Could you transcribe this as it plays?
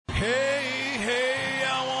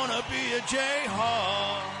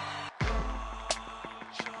Jayhawks.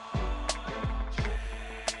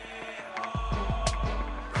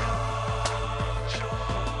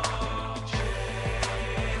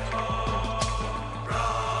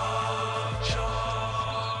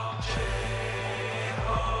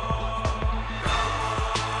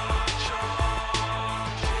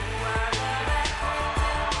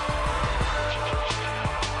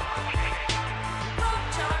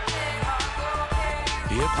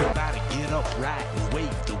 Everybody get up right and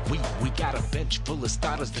wave the weed. We got a bench full of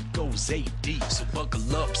starters that goes 8 deep. So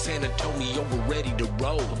buckle up, San Antonio, we're ready to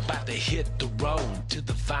roll. About to hit the road to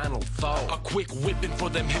the Final Four. A quick whipping for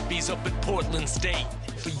them hippies up at Portland State.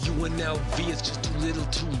 For UNLV, it's just too little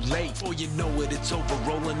too late. Before you know it, it's over,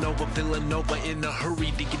 rolling over Villanova in a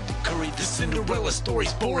hurry to get the Curry. The Cinderella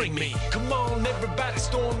story's boring me. Come on, everybody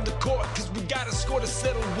storm the court, cause we gotta score to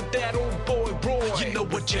settle with that old boy Roy. You know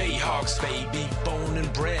what, Jayhawks, baby, bone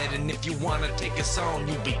and bread. And if you wanna take us on,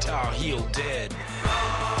 you be Tar Heel dead.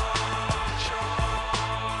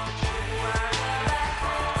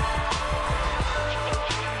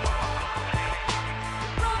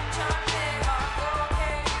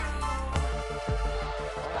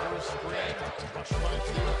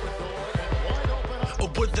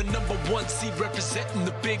 We're the #1 seed representing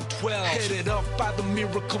the Big 12. Headed up by the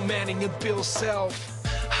Miracle Manning and Bill Self.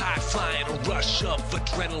 High flying a rush up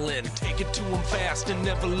adrenaline. Take it to them fast and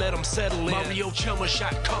never let them settle in. Mario Chuma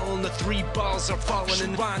shot calling, the 3 balls are falling.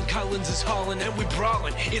 And Ron Collins is hauling and we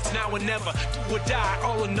brawling. It's now or never, do or die,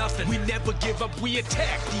 all or nothing. We never give up, we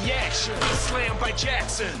attack the action. The slam by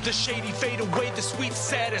Jackson, the shady fade away, the sweet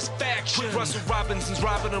satisfaction. When Russell Robinson's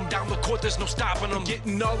robbing them down the court, there's no stopping them.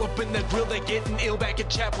 Getting all up in that grill, they're getting ill back at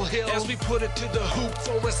Chapel Hill. As we put it to the hoop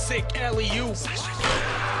for a sick alley-oop.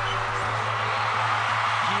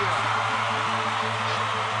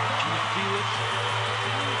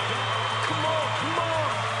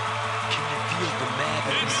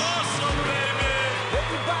 It's awesome, baby!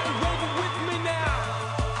 Everybody raving with me now.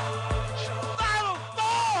 Final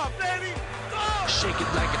Four, baby! Oh. Shake it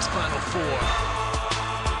like it's Final Four.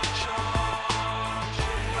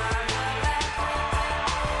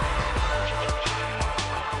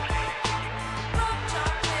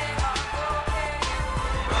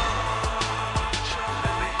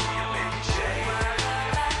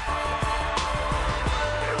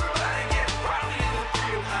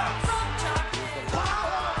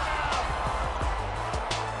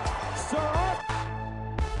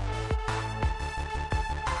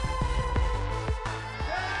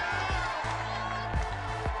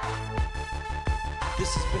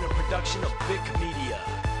 This has been a production of Big Media.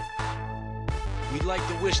 We'd like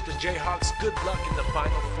to wish the Jayhawks good luck in the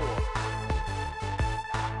Final Four.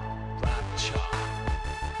 Rock chalk.